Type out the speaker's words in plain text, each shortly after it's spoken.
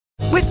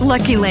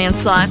Lucky Land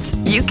Slots,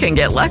 you can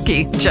get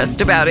lucky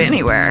just about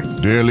anywhere.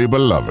 Dearly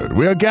beloved,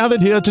 we are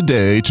gathered here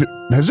today to...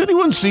 Has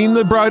anyone seen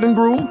the bride and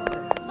groom?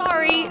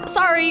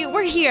 Sorry,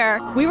 we're here.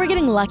 We were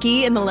getting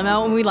lucky in the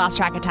limo and we lost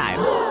track of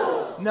time.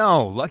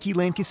 No, Lucky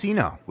Land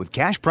Casino, with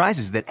cash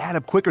prizes that add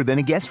up quicker than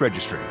a guest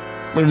registry.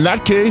 In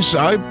that case,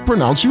 I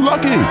pronounce you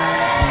lucky.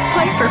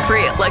 Play for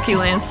free at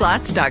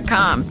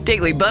LuckyLandSlots.com.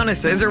 Daily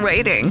bonuses are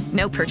waiting.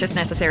 No purchase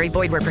necessary.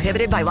 Void where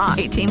prohibited by law.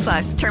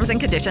 18+. Terms and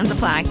conditions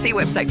apply. See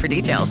website for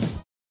details.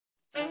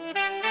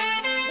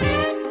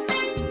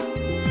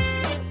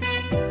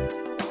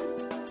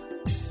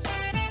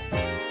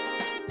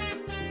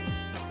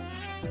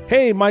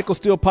 Hey, Michael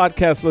Steele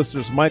Podcast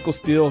listeners. Michael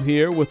Steele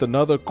here with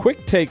another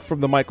quick take from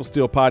the Michael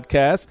Steele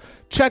Podcast.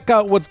 Check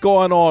out what's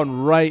going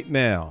on right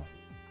now.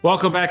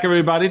 Welcome back,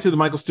 everybody, to the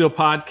Michael Steele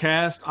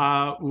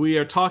Podcast. We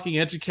are talking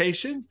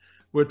education.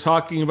 We're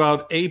talking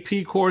about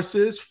AP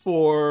courses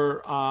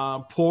for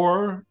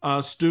poor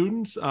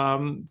students,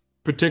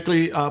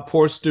 particularly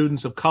poor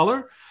students of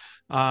color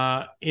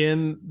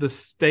in the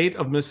state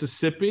of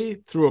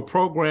Mississippi through a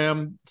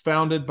program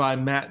founded by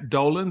Matt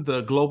Dolan,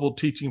 the Global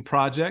Teaching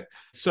Project.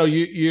 So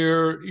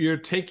you're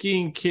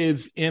taking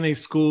kids in a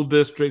school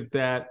district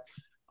that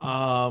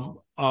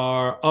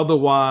are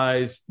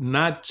otherwise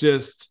not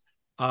just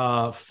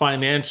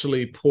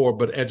financially poor,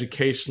 but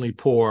educationally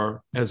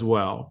poor as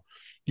well.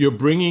 You're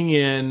bringing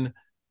in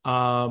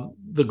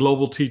the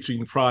Global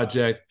Teaching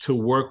Project to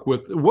work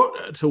with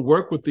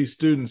these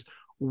students.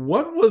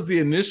 What was the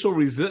initial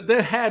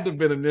There had to have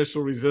been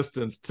initial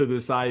resistance to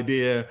this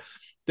idea.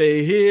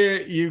 They hear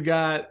you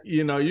got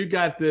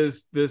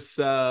this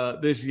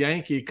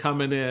Yankee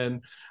coming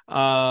in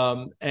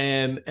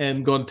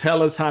and going to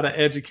tell us how to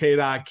educate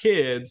our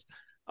kids,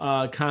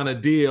 kind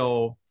of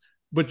deal.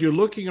 But you're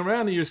looking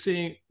around and you're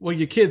seeing, well,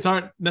 your kids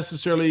aren't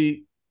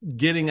necessarily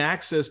getting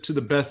access to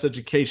the best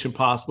education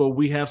possible.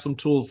 We have some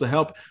tools to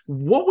help.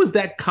 What was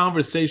that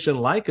conversation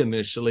like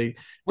initially?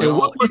 Well, and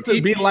what must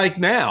it be like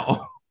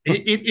now?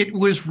 It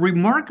was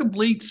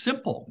remarkably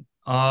simple.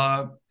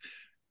 I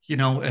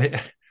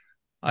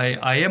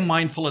am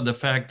mindful of the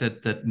fact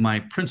that my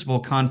principal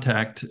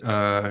contact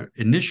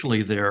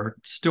initially there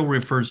still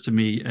refers to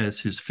me as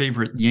his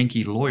favorite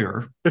Yankee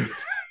lawyer.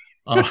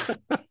 And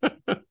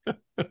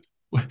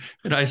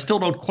I still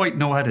don't quite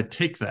know how to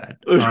take that.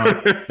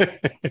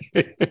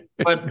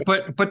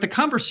 But the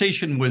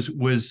conversation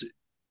was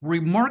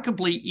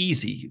remarkably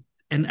easy.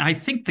 And I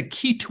think the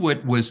key to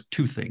it was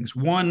two things.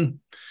 One,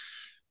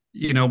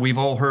 we've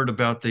all heard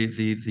about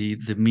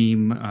the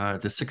meme,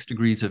 the 6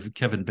 degrees of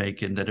Kevin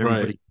Bacon, that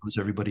everybody knows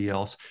everybody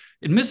else.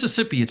 In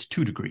Mississippi, it's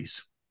 2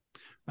 degrees.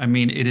 I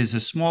mean, it is a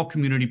small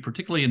community,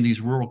 particularly in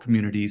these rural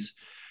communities.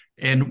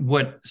 And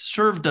what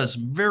served us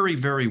very,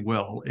 very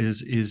well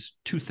is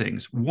two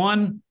things.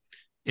 One,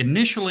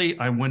 initially,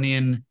 I went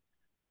in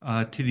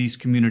to these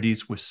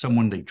communities with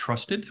someone they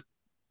trusted,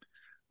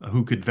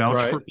 who could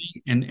vouch for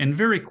me. And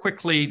very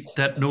quickly,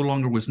 that no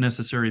longer was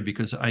necessary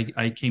because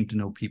I came to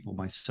know people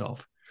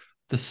myself.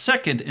 The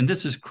second, and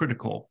this is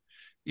critical,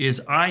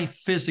 is I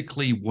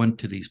physically went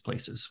to these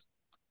places.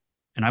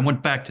 And I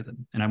went back to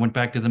them. And I went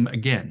back to them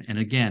again and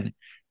again.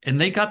 And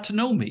they got to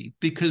know me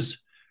because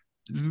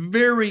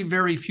very,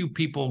 very few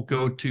people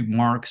go to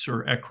Marks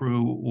or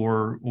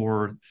ECRU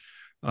or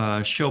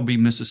Shelby,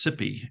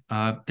 Mississippi.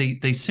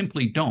 They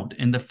simply don't.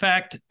 And the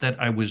fact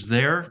that I was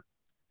there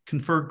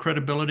conferred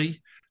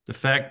credibility. The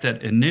fact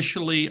that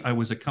initially I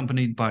was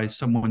accompanied by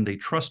someone they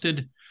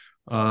trusted,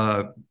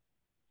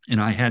 and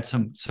I had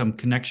some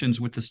connections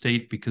with the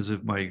state because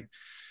of my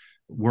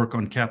work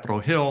on Capitol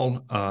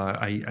Hill.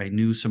 I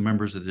knew some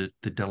members of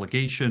the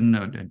delegation,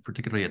 and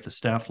particularly at the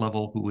staff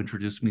level, who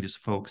introduced me to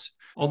folks.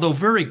 Although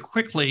very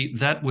quickly,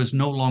 that was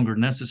no longer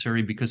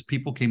necessary because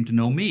people came to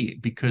know me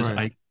because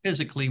I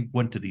physically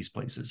went to these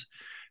places.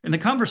 And the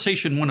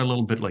conversation went a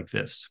little bit like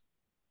this.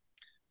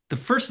 The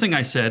first thing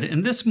I said,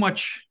 and this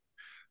much,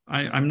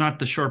 I'm not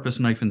the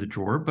sharpest knife in the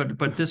drawer,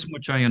 but this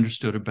much I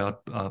understood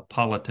about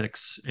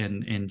politics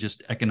and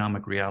just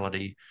economic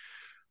reality.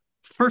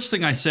 First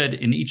thing I said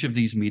in each of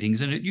these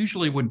meetings, and it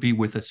usually would be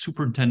with a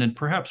superintendent,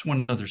 perhaps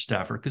one other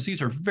staffer, because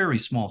these are very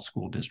small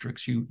school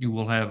districts. You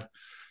will have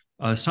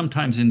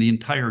sometimes in the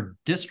entire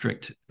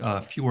district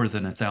fewer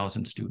than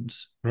 1,000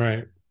 students.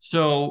 Right.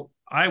 So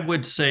I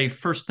would say,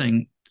 first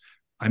thing,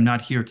 I'm not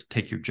here to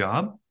take your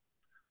job.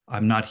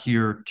 I'm not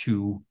here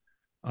to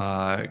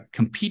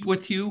compete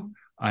with you.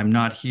 I'm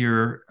not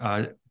here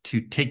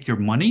to take your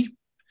money.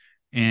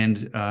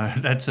 And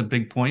that's a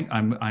big point.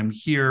 I'm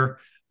here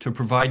to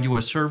provide you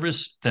a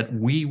service that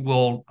we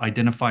will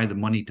identify the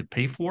money to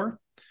pay for,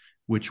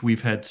 which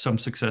we've had some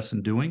success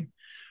in doing.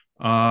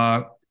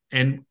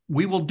 And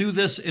we will do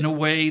this in a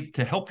way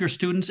to help your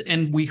students,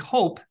 and we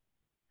help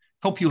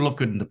you look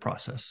good in the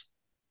process.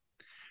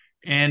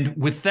 And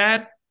with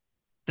that,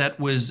 that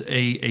was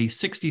a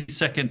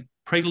 60-second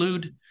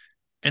prelude,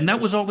 and that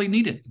was all they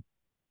needed.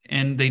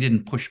 And they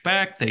didn't push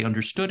back. They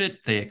understood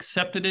it. They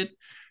accepted it.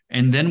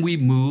 And then we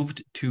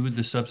moved to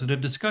the substantive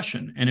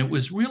discussion. And it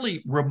was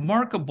really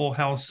remarkable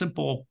how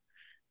simple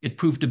it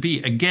proved to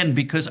be. Again,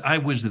 because I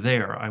was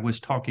there, I was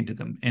talking to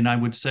them, and I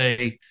would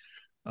say,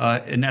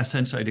 in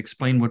essence, I'd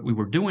explain what we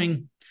were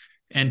doing.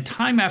 And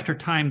time after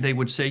time, they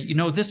would say,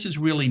 this is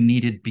really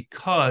needed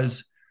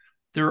because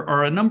there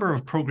are a number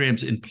of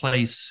programs in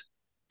place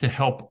to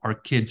help our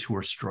kids who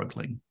are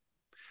struggling.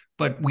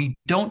 But we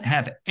don't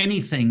have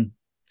anything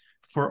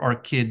for our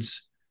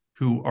kids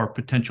who are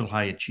potential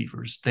high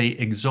achievers. They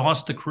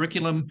exhaust the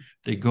curriculum,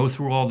 they go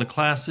through all the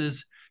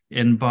classes,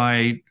 and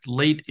by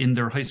late in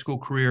their high school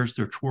careers,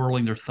 they're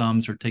twirling their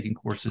thumbs or taking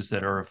courses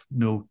that are of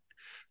no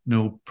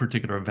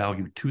particular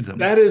value to them.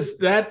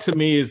 That to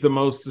me is the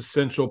most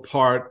essential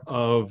part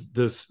of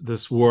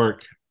this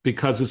work,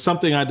 because it's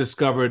something I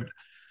discovered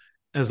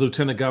as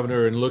Lieutenant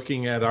Governor and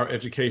looking at our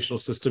educational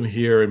system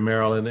here in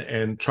Maryland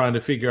and trying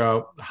to figure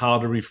out how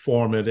to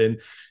reform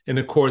it. And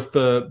of course,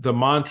 the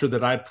mantra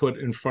that I put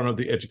in front of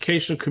the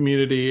education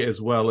community as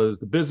well as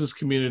the business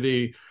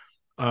community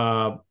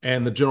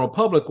and the general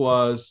public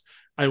was,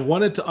 I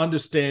wanted to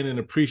understand and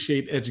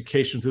appreciate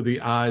education through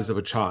the eyes of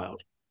a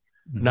child.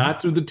 Mm-hmm.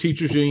 Not through the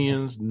teachers'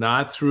 unions,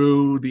 not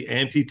through the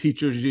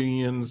anti-teachers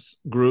unions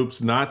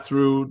groups, not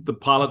through the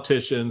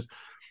politicians,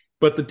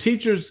 but the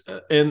teachers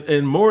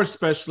and more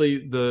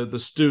especially the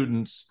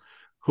students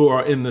who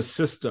are in the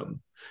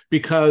system.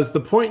 Because the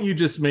point you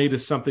just made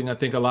is something I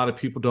think a lot of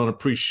people don't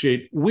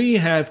appreciate. We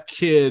have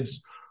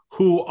kids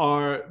who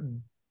are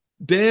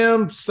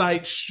damn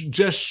sight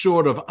just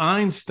short of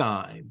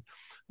Einstein,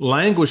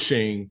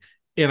 languishing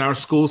in our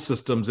school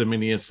systems in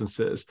many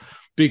instances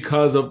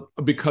because of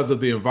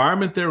the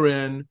environment they're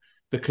in,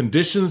 the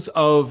conditions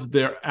of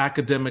their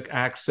academic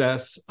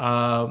access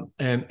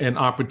and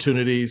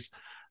opportunities,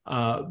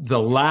 the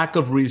lack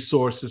of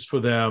resources for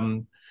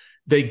them.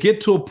 They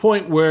get to a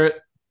point where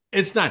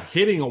it's not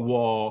hitting a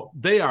wall.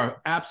 They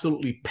are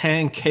absolutely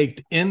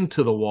pancaked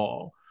into the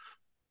wall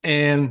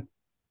and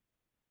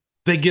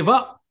they give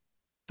up.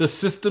 The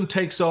system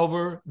takes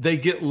over. They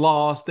get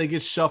lost. They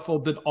get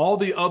shuffled. Then all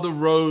the other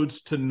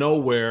roads to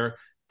nowhere,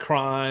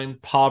 crime,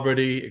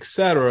 poverty,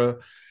 etc.,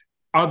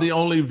 are the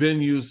only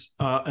venues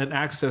and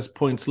access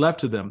points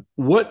left to them.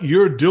 What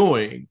you're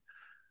doing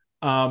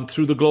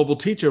through the Global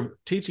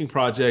Teaching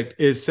Project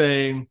is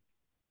saying,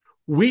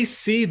 we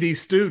see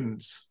these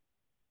students,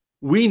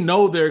 we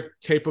know their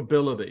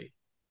capability,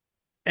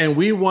 and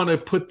we want to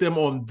put them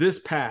on this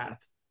path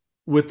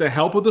with the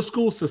help of the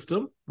school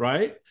system,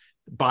 right?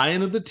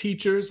 Buy-in of the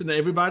teachers and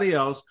everybody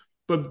else.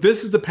 But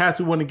this is the path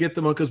we want to get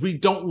them on because we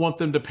don't want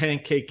them to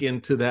pancake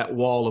into that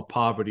wall of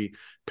poverty,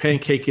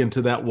 pancake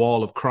into that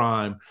wall of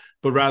crime,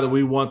 but rather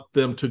we want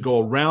them to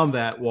go around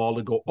that wall,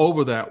 to go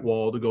over that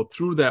wall, to go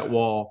through that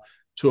wall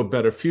to a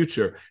better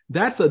future.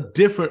 That's a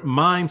different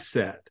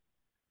mindset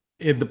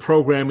in the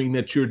programming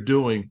that you're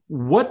doing.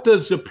 What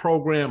does the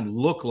program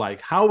look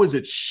like? How is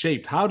it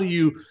shaped? How do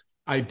you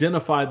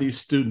identify these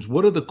students?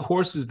 What are the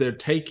courses they're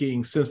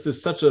taking, since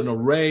there's such an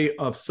array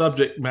of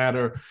subject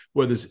matter,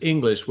 whether it's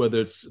English, whether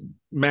it's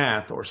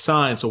math or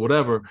science or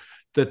whatever,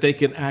 that they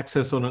can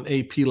access on an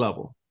AP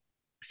level?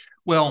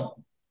 Well,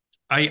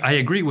 I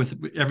agree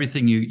with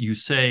everything you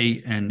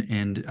say,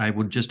 and I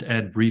would just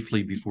add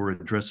briefly before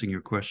addressing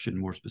your question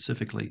more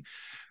specifically.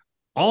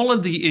 All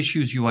of the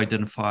issues you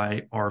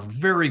identify are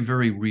very,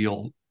 very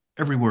real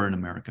everywhere in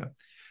America.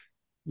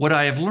 What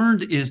I have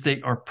learned is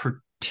they are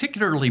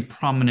particularly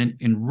prominent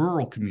in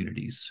rural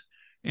communities.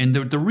 And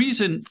the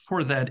reason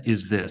for that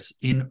is this.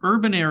 In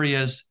urban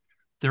areas,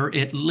 there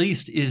at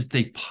least is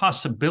the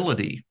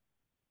possibility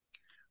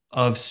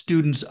of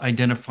students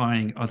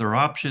identifying other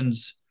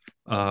options,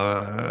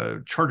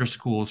 charter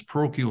schools,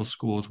 parochial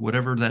schools,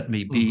 whatever that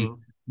may be,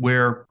 mm-hmm.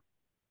 where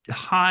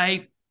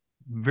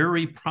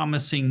very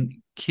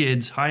promising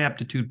kids, high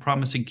aptitude,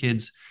 promising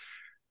kids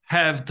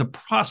have the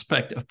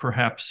prospect of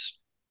perhaps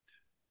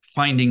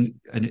finding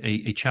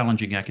a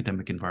challenging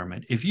academic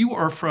environment. If you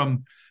are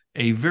from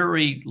a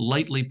very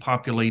lightly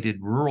populated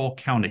rural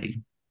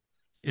county,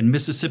 and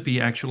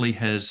Mississippi actually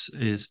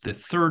is the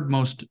third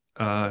most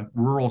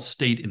rural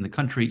state in the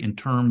country in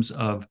terms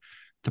of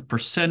the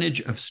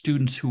percentage of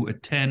students who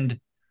attend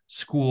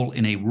school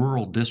in a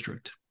rural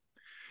district.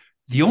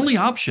 The only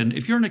option,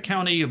 if you're in a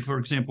county of, for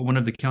example, one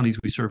of the counties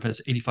we serve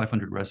has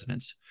 8,500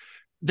 residents,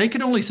 they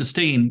can only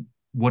sustain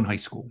one high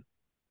school,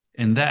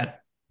 and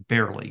that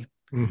barely.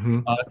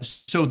 Mm-hmm.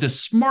 So the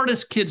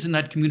smartest kids in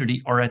that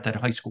community are at that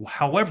high school.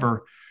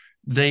 However,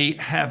 they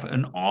have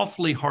an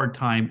awfully hard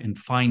time in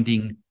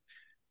finding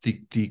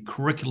the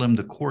curriculum,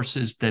 the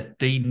courses that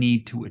they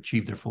need to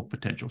achieve their full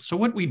potential. So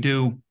what we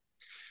do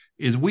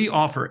is we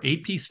offer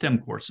AP STEM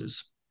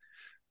courses.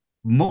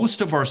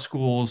 Most of our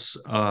schools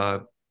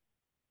offered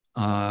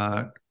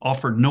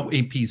no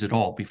APs at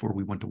all before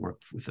we went to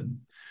work with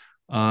them.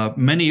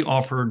 Many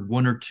offered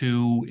one or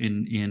two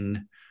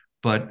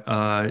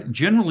but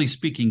generally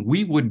speaking,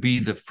 we would be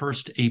the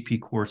first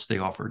AP course they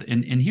offered.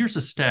 And here's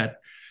a stat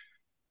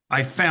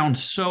I found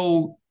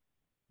so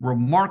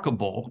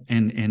remarkable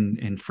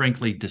and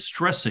frankly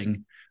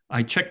distressing.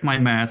 I checked my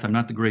math. I'm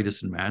not the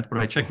greatest in math, but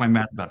I checked my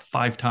math about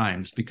 5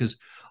 times because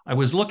I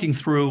was looking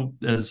through,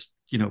 as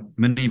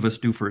many of us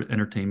do for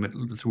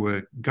entertainment through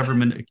a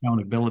government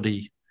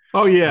accountability.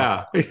 Oh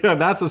yeah,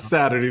 that's a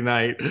Saturday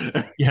night.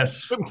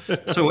 Yes.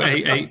 So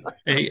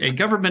a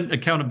government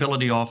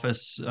accountability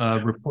office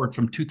report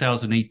from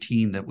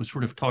 2018 that was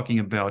sort of talking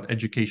about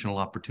educational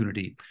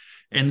opportunity,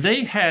 and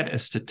they had a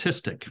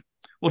statistic.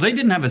 Well, they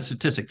didn't have a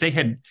statistic. They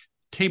had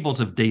tables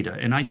of data,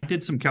 and I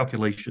did some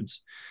calculations.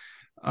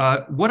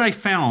 What I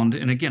found,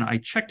 and again, I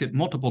checked it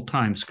multiple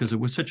times because it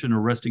was such an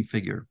arresting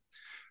figure,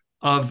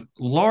 of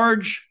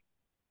large,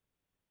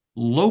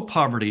 low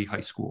poverty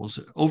high schools,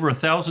 over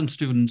 1,000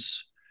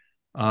 students.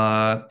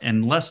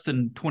 And less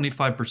than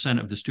 25%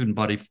 of the student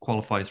body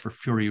qualifies for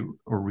free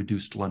or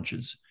reduced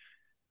lunches.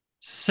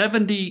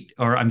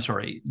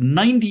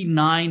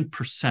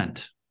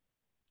 99%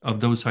 of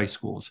those high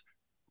schools,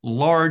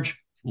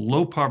 large,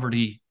 low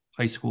poverty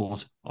high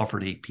schools,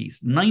 offered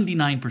APs.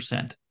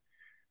 99%.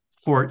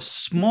 For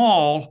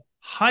small,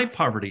 high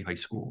poverty high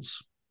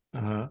schools,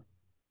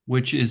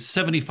 which is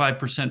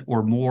 75%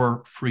 or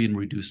more free and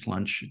reduced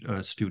lunch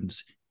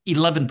students,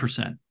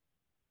 11%.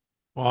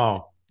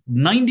 Wow.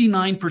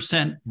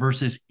 99%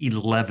 versus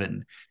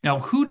 11. Now,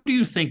 who do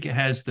you think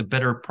has the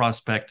better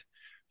prospect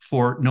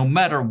for, no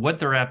matter what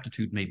their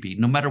aptitude may be,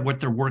 no matter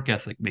what their work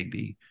ethic may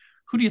be,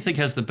 who do you think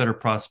has the better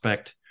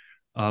prospect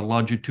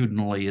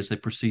longitudinally as they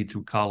proceed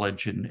through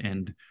college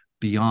and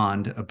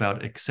beyond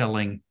about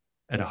excelling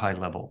at a high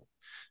level?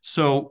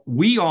 So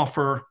we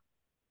offer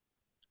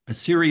a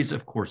series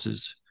of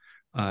courses,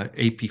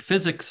 AP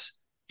Physics,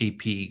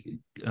 AP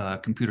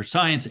Computer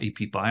Science,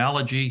 AP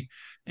Biology,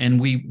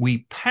 and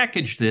we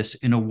package this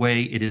in a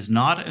way. It is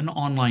not an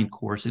online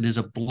course. It is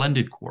a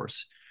blended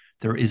course.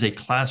 There is a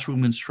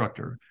classroom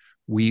instructor.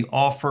 We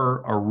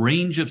offer a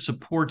range of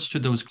supports to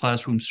those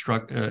classroom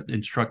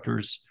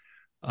instructors,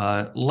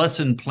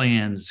 lesson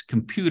plans,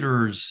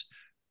 computers,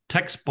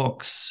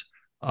 textbooks,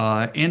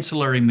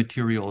 ancillary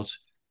materials,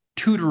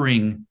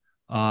 tutoring,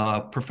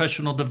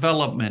 professional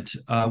development.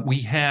 We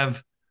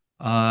have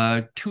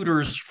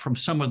tutors from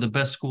some of the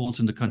best schools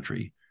in the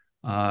country.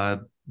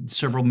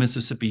 Several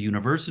Mississippi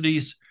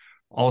universities,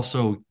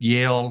 also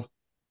Yale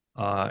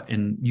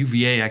and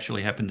UVA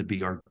actually happen to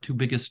be our two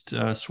biggest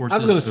sources. I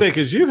was going to say,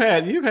 because you've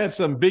had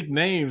some big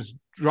names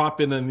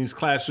drop in these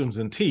classrooms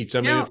and teach.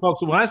 I mean,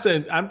 folks, when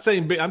I'm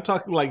saying big, I'm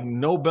talking like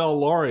Nobel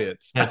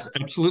laureates. That's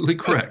absolutely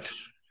correct.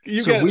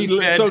 Can we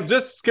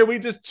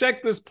just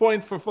check this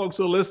point for folks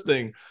who are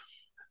listening?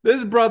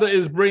 This brother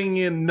is bringing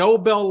in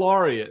Nobel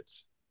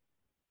laureates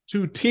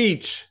to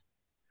teach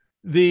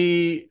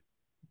the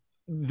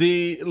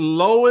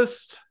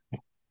lowest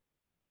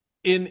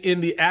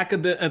in the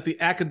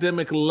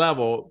academic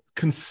level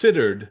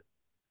considered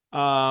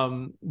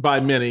by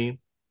many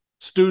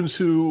students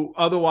who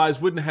otherwise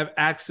wouldn't have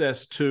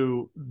access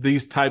to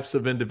these types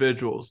of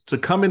individuals, to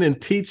come in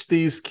and teach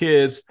these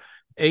kids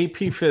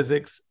AP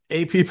Physics,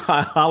 AP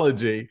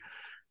Biology,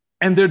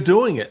 and they're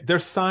doing it. They're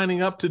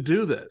signing up to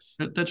do this.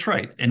 That's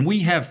right. And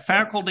we have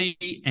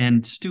faculty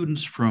and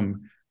students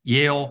from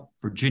Yale,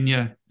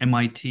 Virginia,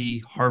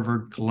 MIT,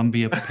 Harvard,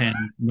 Columbia, Penn,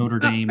 Notre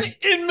Dame.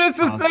 In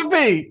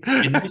Mississippi.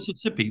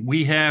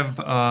 We have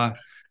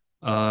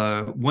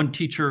one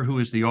teacher who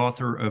is the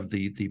author of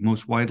the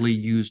most widely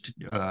used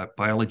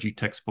biology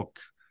textbook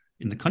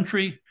in the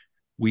country.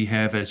 We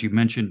have, as you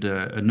mentioned,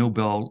 a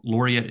Nobel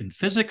laureate in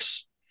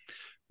physics,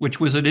 which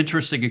was an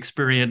interesting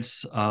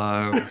experience.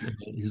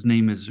 His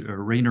name is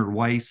Rainer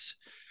Weiss.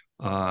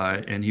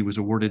 And he was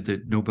awarded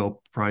the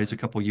Nobel Prize a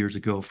couple years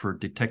ago for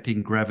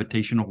detecting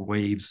gravitational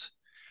waves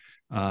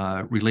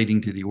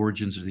relating to the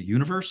origins of the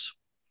universe.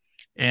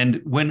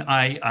 And when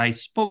I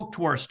spoke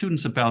to our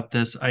students about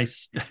this,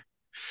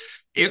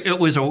 it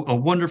was a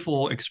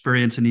wonderful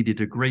experience, and he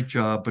did a great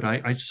job. But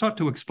I sought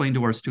to explain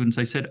to our students,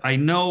 I said, I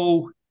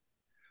know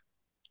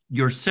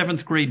your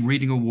 7th grade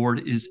reading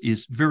award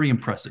is very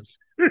impressive.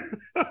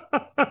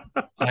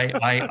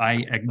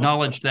 I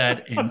acknowledge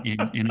that,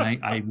 and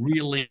I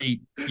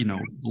really,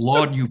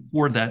 laud you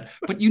for that.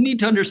 But you need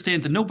to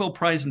understand the Nobel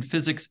Prize in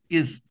Physics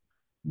is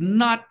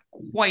not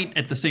quite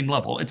at the same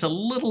level. It's a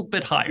little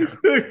bit higher.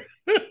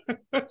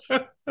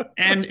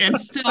 and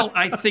still,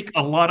 I think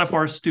a lot of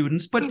our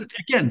students, but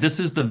again, this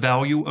is the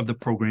value of the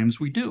programs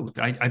we do.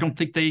 I don't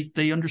think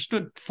they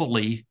understood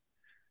fully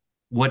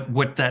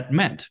what that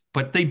meant,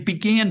 but they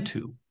began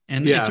to.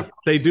 And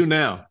they do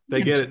now.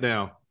 They get it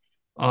now.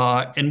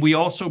 And we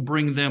also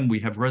bring them,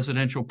 we have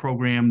residential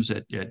programs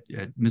at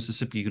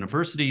Mississippi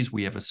universities.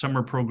 We have a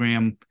summer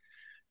program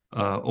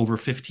over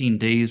 15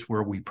 days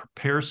where we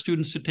prepare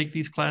students to take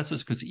these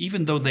classes, because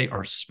even though they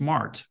are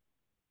smart,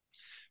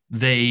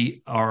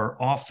 they are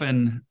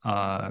often,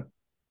 have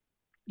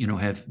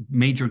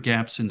major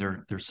gaps in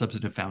their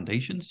substantive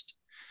foundations.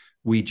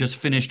 We just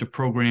finished a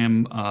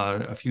program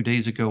a few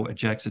days ago at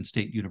Jackson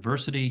State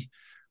University,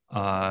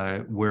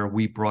 where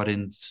we brought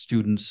in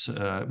students.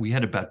 We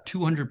had about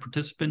 200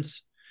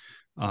 participants.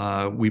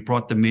 We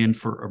brought them in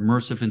for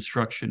immersive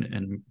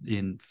instruction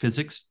in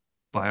physics,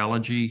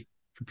 biology,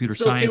 computer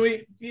science.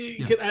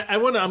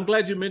 I'm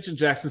glad you mentioned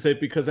Jackson State,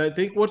 because I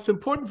think what's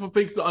important for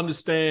people to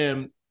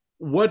understand,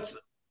 what's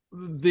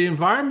the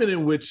environment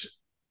in which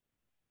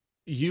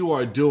you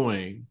are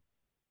doing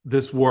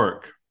this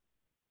work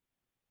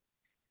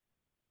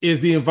is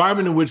the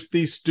environment in which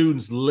these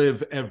students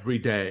live every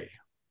day.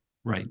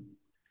 Right.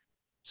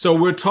 So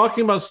we're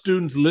talking about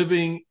students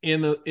living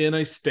in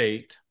a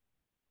state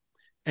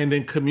and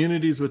in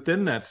communities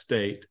within that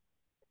state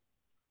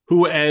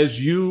who,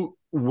 as you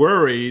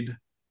worried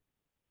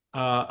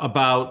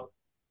about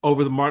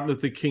over the Martin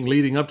Luther King,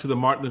 leading up to the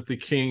Martin Luther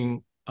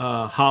King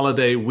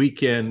holiday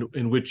weekend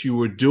in which you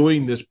were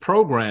doing this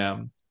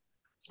program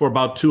for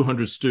about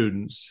 200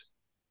 students,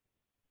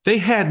 they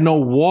had no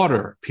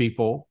water,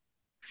 people.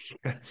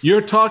 Yes.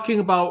 You're talking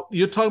about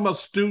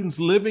students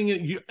living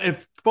in.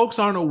 If folks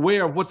aren't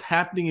aware of what's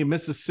happening in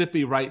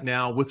Mississippi right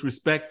now with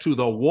respect to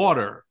the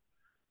water,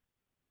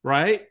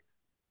 right?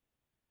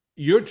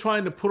 You're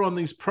trying to put on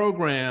these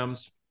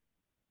programs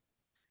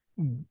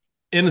and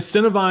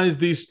incentivize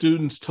these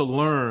students to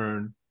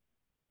learn,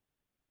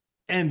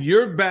 and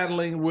you're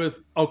battling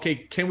with, okay,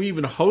 can we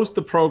even host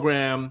the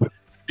program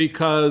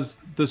because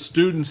the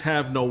students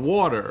have no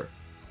water?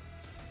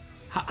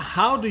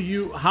 How do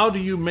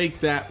you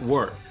make that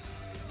work?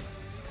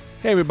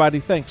 Hey, everybody,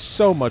 thanks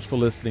so much for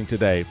listening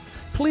today.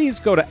 Please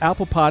go to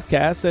Apple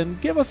Podcasts and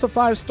give us a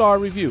 5-star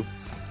review.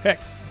 Heck,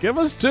 give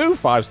us 2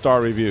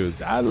 5-star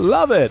reviews. I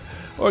love it.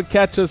 Or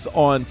catch us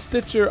on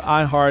Stitcher,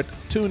 iHeart,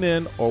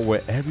 TuneIn, or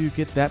wherever you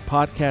get that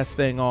podcast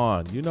thing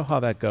on. You know how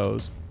that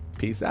goes.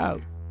 Peace out.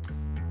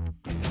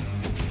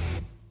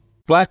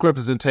 Black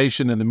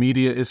representation in the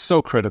media is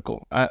so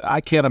critical. I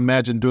can't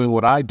imagine doing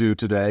what I do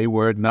today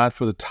were it not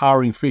for the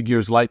towering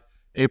figures like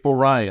April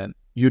Ryan,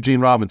 Eugene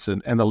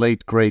Robinson, and the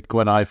late, great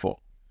Gwen Ifill.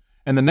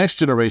 And the next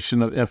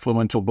generation of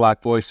influential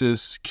Black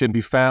voices can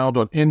be found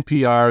on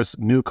NPR's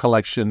new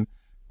collection,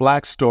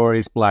 Black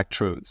Stories, Black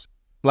Truths.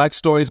 Black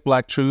Stories,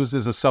 Black Truths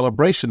is a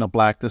celebration of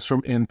Blackness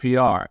from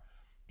NPR.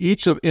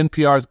 Each of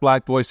NPR's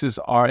Black voices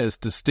are as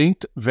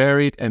distinct,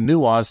 varied, and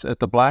nuanced as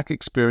the Black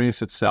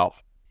experience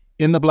itself.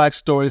 In the Black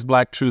Stories,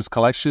 Black Truths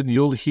collection,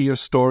 you'll hear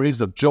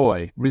stories of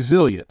joy,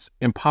 resilience,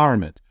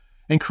 empowerment,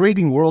 and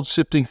creating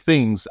world-shifting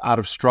things out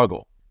of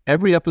struggle.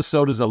 Every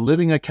episode is a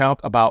living account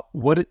about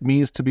what it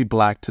means to be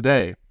Black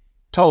today,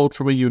 told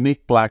from a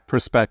unique Black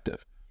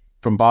perspective.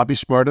 From Bobby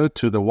Shmurda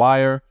to The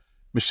Wire,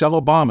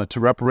 Michelle Obama to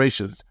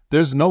reparations,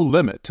 there's no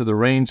limit to the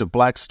range of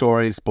Black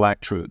stories,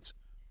 Black truths.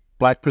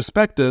 Black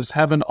perspectives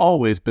haven't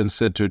always been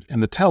centered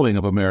in the telling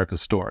of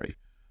America's story,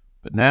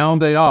 but now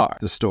they are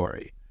the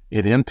story.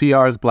 In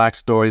NPR's Black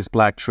Stories,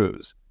 Black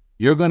Truths,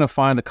 you're going to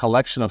find a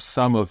collection of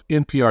some of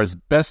NPR's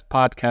best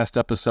podcast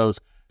episodes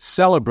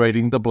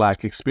celebrating the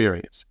Black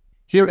experience.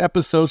 Hear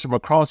episodes from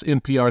across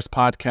NPR's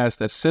podcasts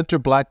that center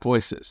Black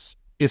voices.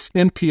 It's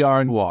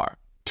NPR Noir.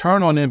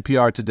 Turn on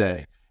NPR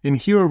today and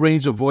hear a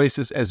range of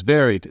voices as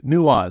varied,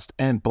 nuanced,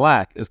 and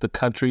Black as the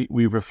country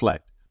we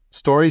reflect.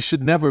 Stories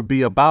should never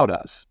be about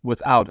us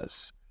without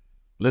us.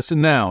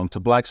 Listen now to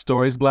Black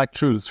Stories, Black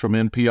Truths from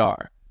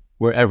NPR,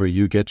 wherever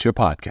you get your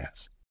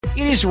podcasts.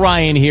 It is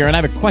Ryan here, and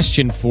I have a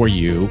question for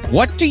you.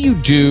 What do you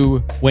do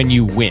when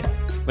you win?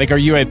 Like, are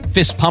you a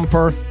fist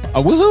pumper,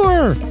 a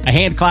woohooer, a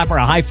hand clapper,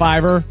 a high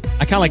fiver?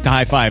 I kind of like the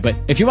high five, but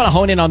if you want to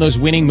hone in on those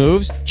winning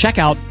moves, check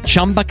out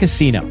Chumba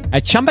Casino.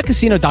 At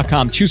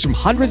ChumbaCasino.com, choose from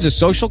hundreds of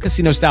social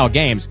casino-style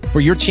games for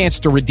your chance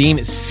to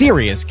redeem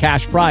serious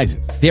cash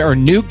prizes. There are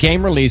new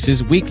game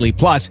releases weekly,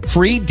 plus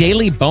free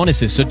daily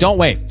bonuses. So don't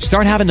wait.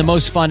 Start having the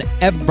most fun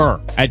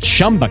ever at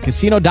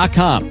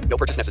ChumbaCasino.com. No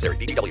purchase necessary.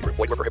 VGW. Void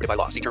where prohibited by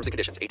law. See terms and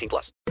conditions.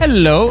 18+.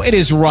 Hello, it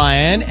is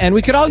Ryan, and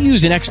we could all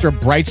use an extra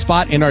bright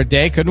spot in our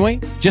day, couldn't we?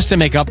 Just to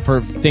make up for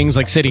things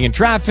like sitting in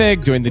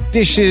traffic, doing the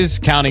dishes,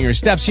 counting your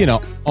steps, you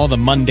know, all the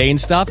mundane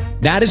stuff.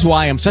 That is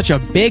why I'm such a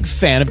big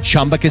fan of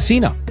Chumba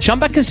Casino.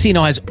 Chumba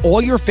Casino has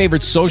all your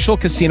favorite social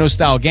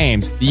casino-style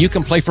games that you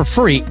can play for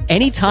free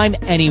anytime,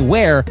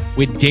 anywhere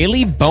with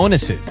daily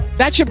bonuses.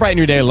 That should brighten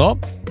your day a little.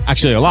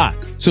 Actually, a lot.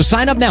 So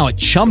sign up now at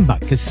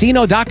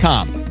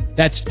ChumbaCasino.com.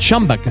 That's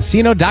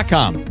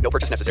ChumbaCasino.com. No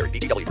purchase necessary.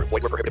 VGW. Void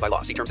where prohibited by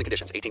law. See terms and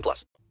conditions.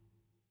 18+.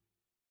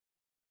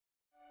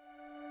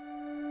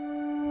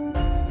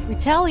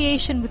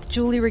 Retaliation with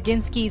Julie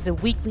Roginski is a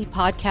weekly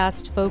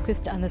podcast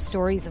focused on the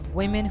stories of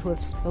women who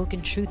have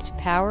spoken truth to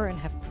power and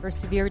have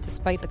persevered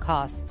despite the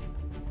costs.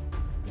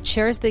 It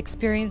shares the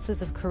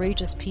experiences of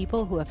courageous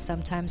people who have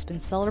sometimes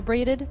been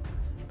celebrated,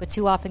 but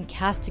too often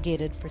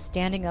castigated for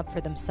standing up for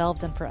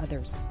themselves and for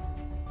others.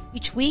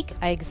 Each week,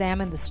 I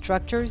examine the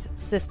structures,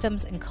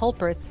 systems, and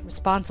culprits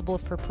responsible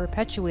for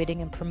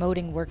perpetuating and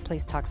promoting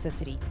workplace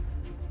toxicity.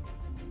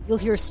 You'll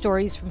hear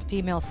stories from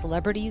female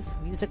celebrities,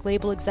 music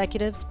label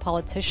executives,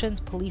 politicians,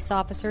 police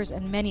officers,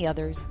 and many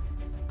others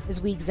as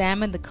we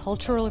examine the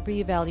cultural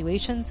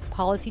reevaluations,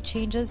 policy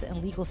changes,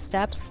 and legal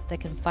steps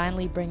that can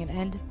finally bring an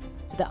end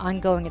to the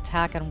ongoing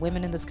attack on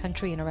women in this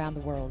country and around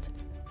the world.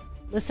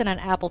 Listen on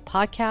Apple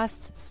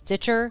Podcasts,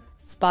 Stitcher,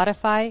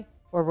 Spotify,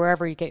 or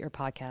wherever you get your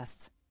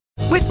podcasts.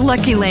 With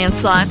Lucky Land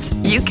Slots,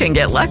 you can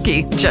get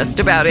lucky just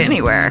about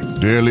anywhere.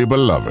 Dearly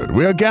beloved,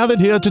 we are gathered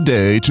here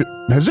today to...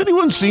 Has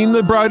anyone seen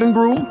the bride and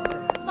groom?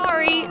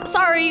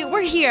 Sorry,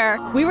 we're here.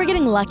 We were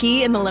getting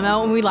lucky in the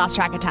limo and we lost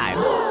track of time.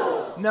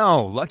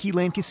 No, Lucky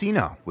Land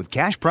Casino, with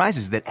cash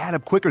prizes that add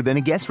up quicker than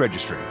a guest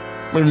registry.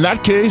 In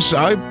that case,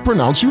 I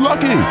pronounce you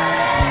lucky.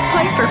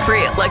 Play for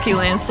free at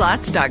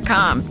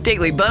LuckyLandSlots.com.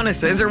 Daily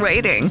bonuses are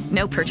waiting.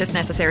 No purchase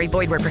necessary.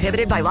 Void where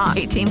prohibited by law.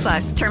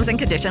 18+. Terms and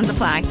conditions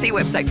apply. See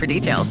website for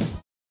details.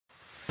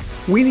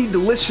 We need to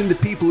listen to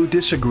people who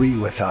disagree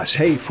with us.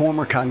 Hey,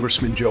 former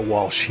Congressman Joe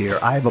Walsh here.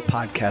 I have a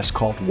podcast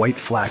called White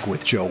Flag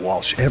with Joe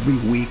Walsh. Every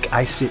week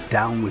I sit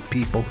down with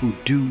people who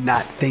do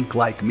not think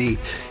like me,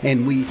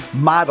 and we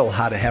model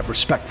how to have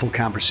respectful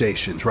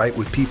conversations, right,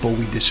 with people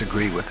we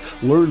disagree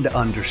with. Learn to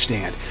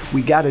understand.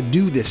 We got to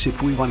do this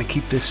if we want to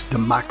keep this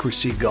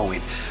democracy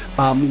going.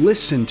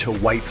 Listen to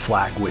White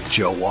Flag with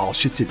Joe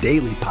Walsh. It's a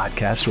daily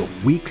podcast,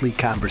 a weekly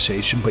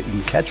conversation, but you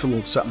can catch a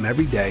little something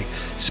every day.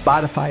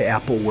 Spotify,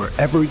 Apple,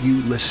 wherever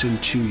you listen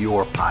to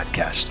your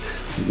podcast.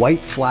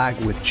 White Flag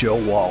with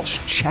Joe Walsh.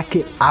 Check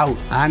it out.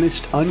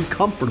 Honest,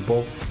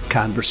 uncomfortable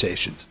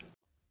conversations.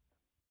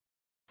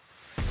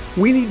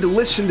 We need to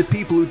listen to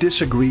people who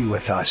disagree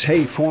with us.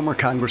 Hey, former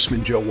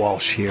Congressman Joe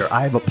Walsh here.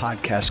 I have a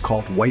podcast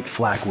called White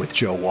Flag with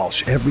Joe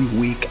Walsh. Every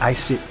week I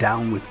sit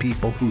down with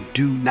people who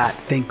do not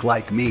think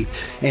like me,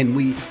 and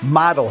we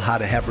model how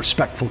to have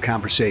respectful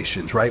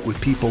conversations, right, with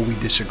people we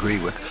disagree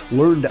with.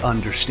 Learn to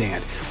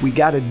understand. We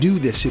got to do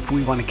this if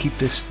we want to keep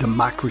this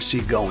democracy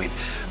going.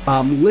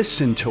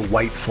 Listen to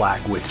White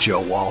Flag with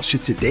Joe Walsh.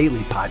 It's a daily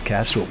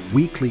podcast, a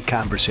weekly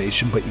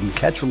conversation, but you can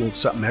catch a little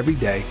something every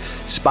day.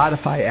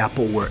 Spotify,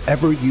 Apple,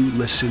 wherever you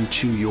listen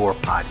to your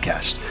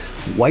podcast.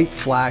 White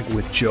Flag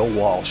with Joe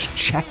Walsh.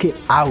 Check it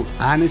out.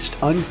 Honest,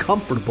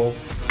 uncomfortable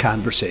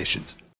conversations.